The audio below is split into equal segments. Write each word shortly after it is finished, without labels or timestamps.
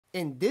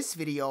In this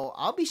video,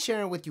 I'll be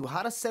sharing with you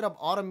how to set up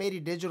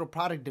automated digital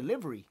product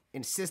delivery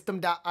in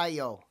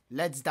System.io.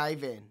 Let's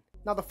dive in.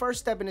 Now, the first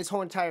step in this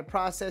whole entire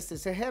process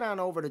is to head on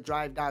over to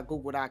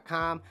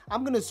Drivegooglecom.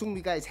 I'm going to assume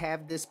you guys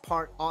have this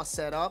part all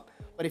set up,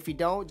 but if you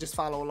don't, just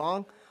follow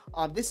along.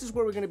 This is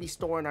where we're going to be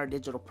storing our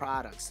digital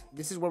products.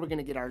 This is where we're going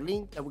to get our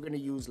link that we're going to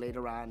use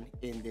later on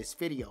in this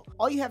video.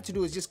 All you have to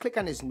do is just click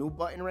on this new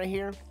button right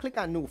here, click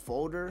on new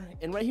folder,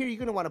 and right here you're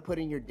going to want to put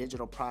in your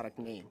digital product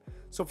name.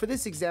 So for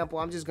this example,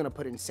 I'm just going to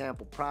put in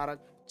sample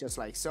product, just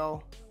like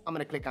so. I'm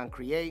going to click on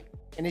create,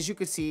 and as you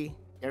can see,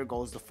 there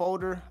goes the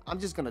folder. I'm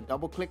just going to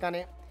double click on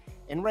it.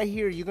 And right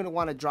here, you're going to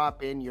want to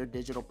drop in your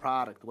digital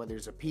product, whether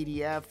it's a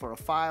PDF or a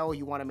file.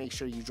 You want to make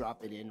sure you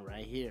drop it in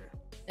right here.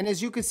 And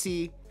as you can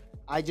see,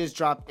 I just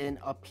dropped in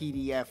a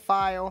PDF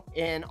file,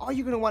 and all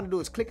you're going to want to do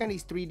is click on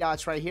these three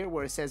dots right here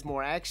where it says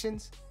more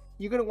actions.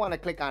 You're going to want to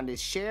click on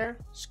this share.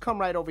 Just come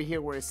right over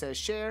here where it says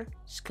share.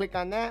 Just click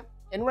on that.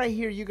 And right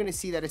here, you're going to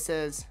see that it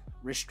says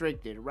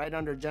restricted right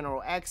under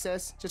general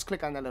access. Just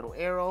click on that little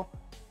arrow,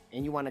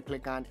 and you want to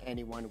click on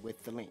anyone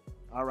with the link.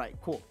 All right,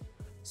 cool.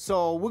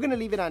 So we're going to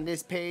leave it on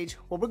this page.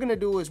 What we're going to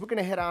do is we're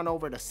going to head on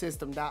over to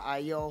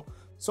System.io.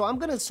 So I'm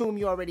going to assume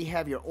you already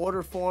have your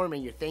order form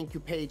and your thank you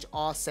page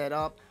all set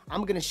up.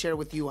 I'm going to share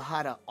with you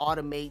how to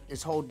automate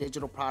this whole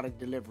digital product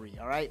delivery,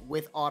 all right,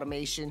 with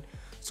automation.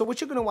 So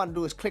what you're going to want to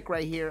do is click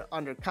right here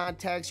under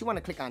contacts. You want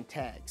to click on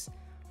tags,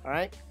 all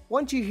right?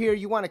 Once you're here,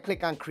 you want to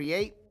click on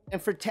create.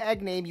 And for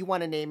tag name, you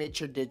want to name it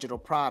your digital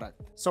product.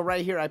 So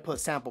right here, I put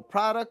sample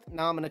product.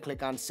 Now I'm going to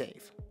click on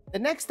save. The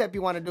next step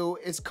you want to do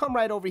is come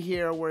right over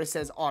here where it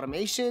says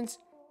automations.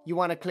 You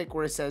want to click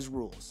where it says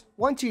rules.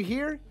 Once you're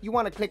here, you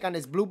want to click on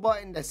this blue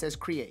button that says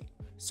create.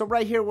 So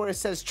right here where it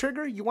says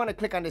trigger, you want to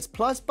click on this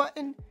plus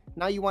button.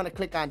 Now you want to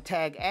click on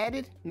tag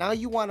added. Now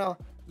you want to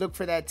look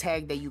for that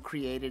tag that you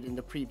created in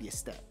the previous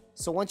step.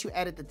 So once you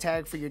added the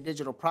tag for your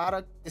digital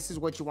product, this is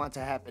what you want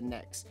to happen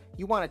next.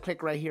 You want to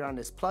click right here on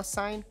this plus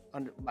sign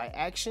under by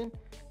action.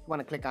 You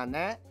want to click on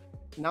that.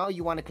 Now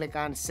you want to click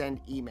on send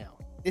email.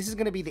 This is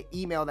going to be the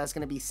email that's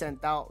going to be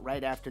sent out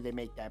right after they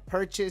make that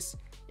purchase.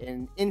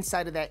 And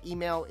inside of that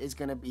email is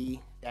going to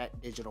be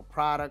that digital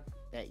product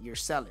that you're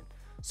selling.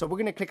 So we're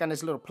going to click on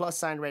this little plus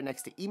sign right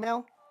next to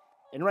email.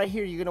 And right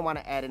here, you're going to want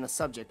to add in a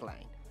subject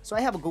line. So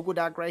I have a Google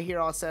Doc right here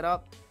all set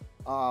up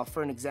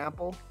for an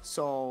example.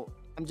 So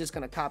I'm just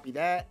going to copy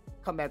that,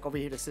 come back over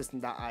here to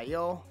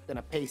System.io, going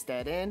to paste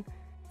that in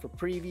for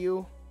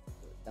preview,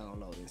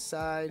 download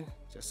inside,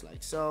 just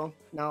like so.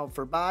 Now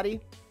for body,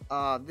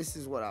 this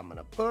is what I'm going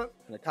to put.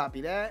 I'm going to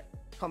copy that,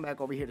 come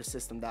back over here to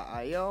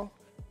System.io,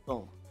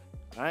 boom.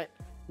 All right,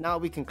 now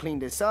we can clean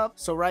this up.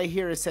 So right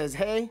here it says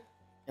hey,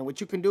 and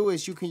what you can do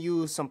is you can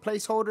use some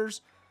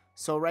placeholders.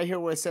 So right here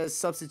where it says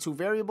substitute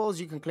variables,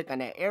 you can click on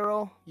that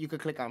arrow. You can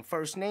click on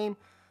first name.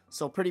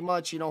 So pretty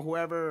much, you know,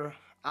 whoever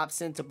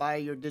opts in to buy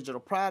your digital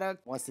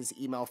product, once this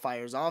email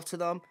fires off to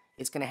them,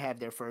 it's going to have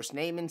their first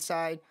name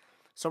inside.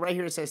 So right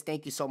here it says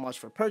thank you so much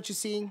for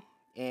purchasing,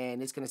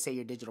 and it's going to say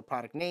your digital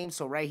product name.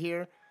 So right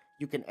here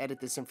you can edit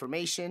this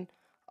information.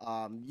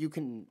 You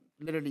can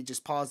literally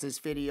just pause this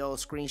video,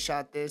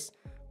 screenshot this,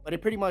 but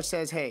it pretty much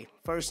says, hey,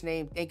 first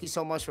name, thank you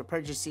so much for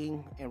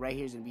purchasing, and right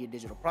here is going to be your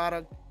digital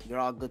product. You're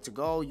all good to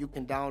go. You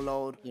can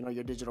download, you know,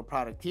 your digital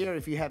product here.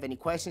 If you have any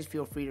questions,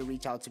 feel free to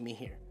reach out to me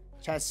here.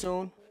 Chat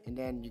soon, and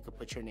then you can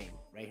put your name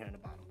right here on the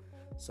bottom.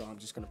 So I'm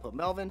just going to put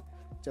Melvin,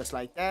 just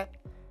like that.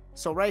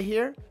 So right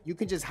here, you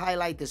can just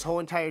highlight this whole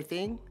entire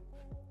thing.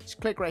 Just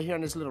click right here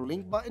on this little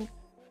link button.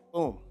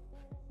 Boom.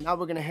 Now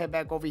we're going to head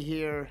back over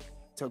here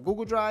to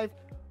Google Drive.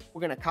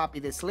 We're going to copy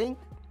this link,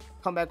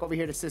 come back over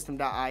here to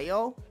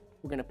System.io.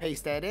 We're going to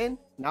paste that in.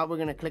 Now we're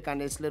going to click on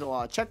this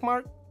little check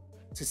mark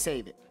to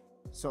save it.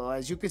 So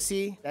as you can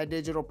see, that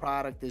digital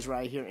product is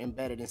right here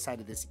embedded inside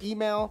of this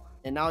email.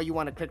 And now you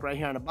want to click right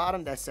here on the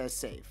bottom that says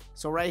save.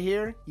 So right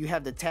here, you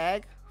have the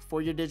tag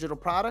for your digital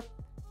product.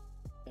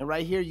 And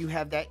right here, you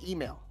have that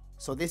email.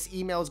 So this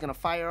email is going to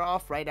fire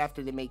off right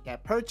after they make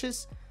that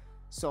purchase.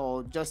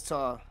 So just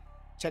to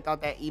check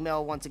out that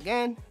email once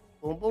again,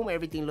 boom, boom,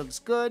 everything looks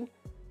good.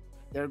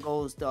 There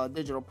goes the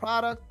digital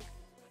product.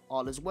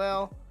 All is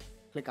well.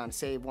 Click on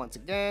save once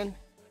again.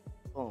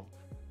 Boom.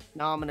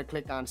 Now I'm going to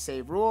click on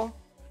save rule,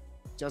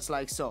 just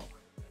like so.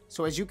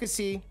 So as you can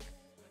see,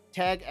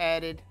 tag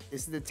added.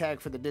 This is the tag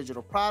for the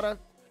digital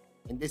product.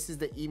 And this is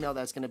the email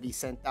that's going to be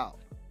sent out,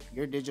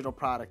 your digital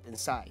product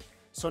inside.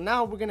 So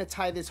now we're going to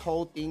tie this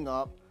whole thing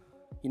up,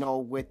 you know,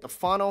 with the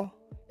funnel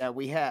that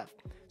we have.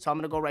 So I'm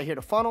going to go right here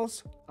to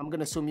funnels. I'm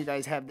going to assume you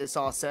guys have this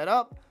all set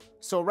up.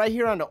 So right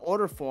here on the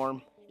order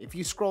form, if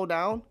you scroll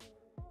down,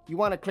 you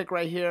want to click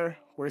right here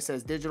where it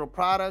says digital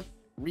product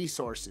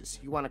resources.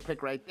 You want to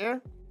click right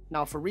there.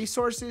 Now for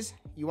resources,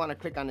 you want to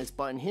click on this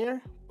button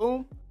here.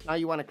 Boom. Now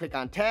you want to click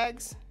on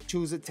tags,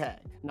 choose a tag.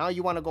 Now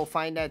you want to go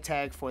find that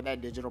tag for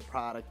that digital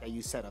product that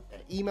you set up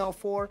that email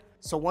for.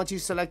 So once you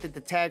selected the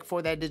tag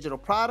for that digital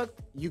product,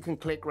 you can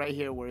click right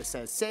here where it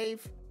says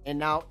save, and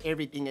now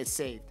everything is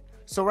saved.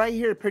 So right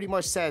here, it pretty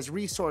much says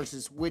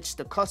resources, which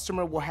the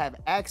customer will have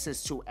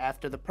access to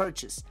after the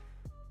purchase.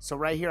 So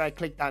right here, I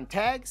clicked on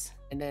tags,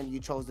 and then you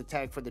chose the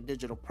tag for the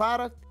digital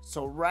product.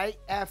 So right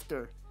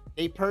after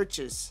they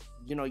purchase,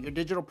 your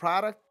digital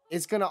product,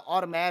 it's gonna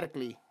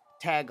automatically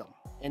tag them.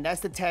 And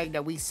that's the tag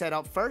that we set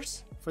up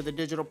first for the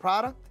digital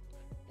product.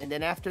 And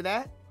then after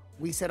that,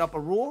 we set up a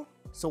rule.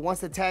 So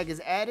once the tag is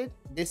added,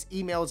 this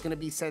email is gonna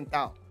be sent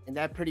out. And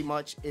that pretty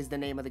much is the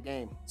name of the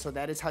game. So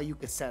that is how you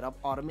can set up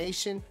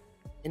automation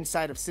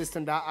inside of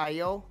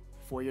System.io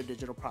for your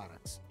digital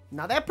products.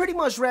 Now that pretty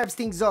much wraps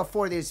things up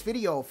for this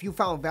video. If you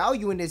found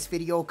value in this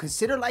video,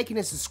 consider liking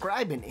and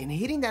subscribing and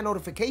hitting that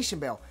notification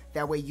bell.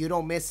 That way you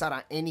don't miss out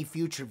on any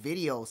future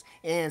videos.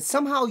 And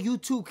somehow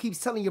YouTube keeps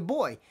telling your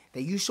boy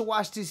that you should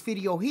watch this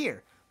video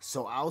here.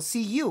 So I'll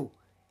see you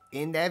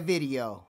in that video.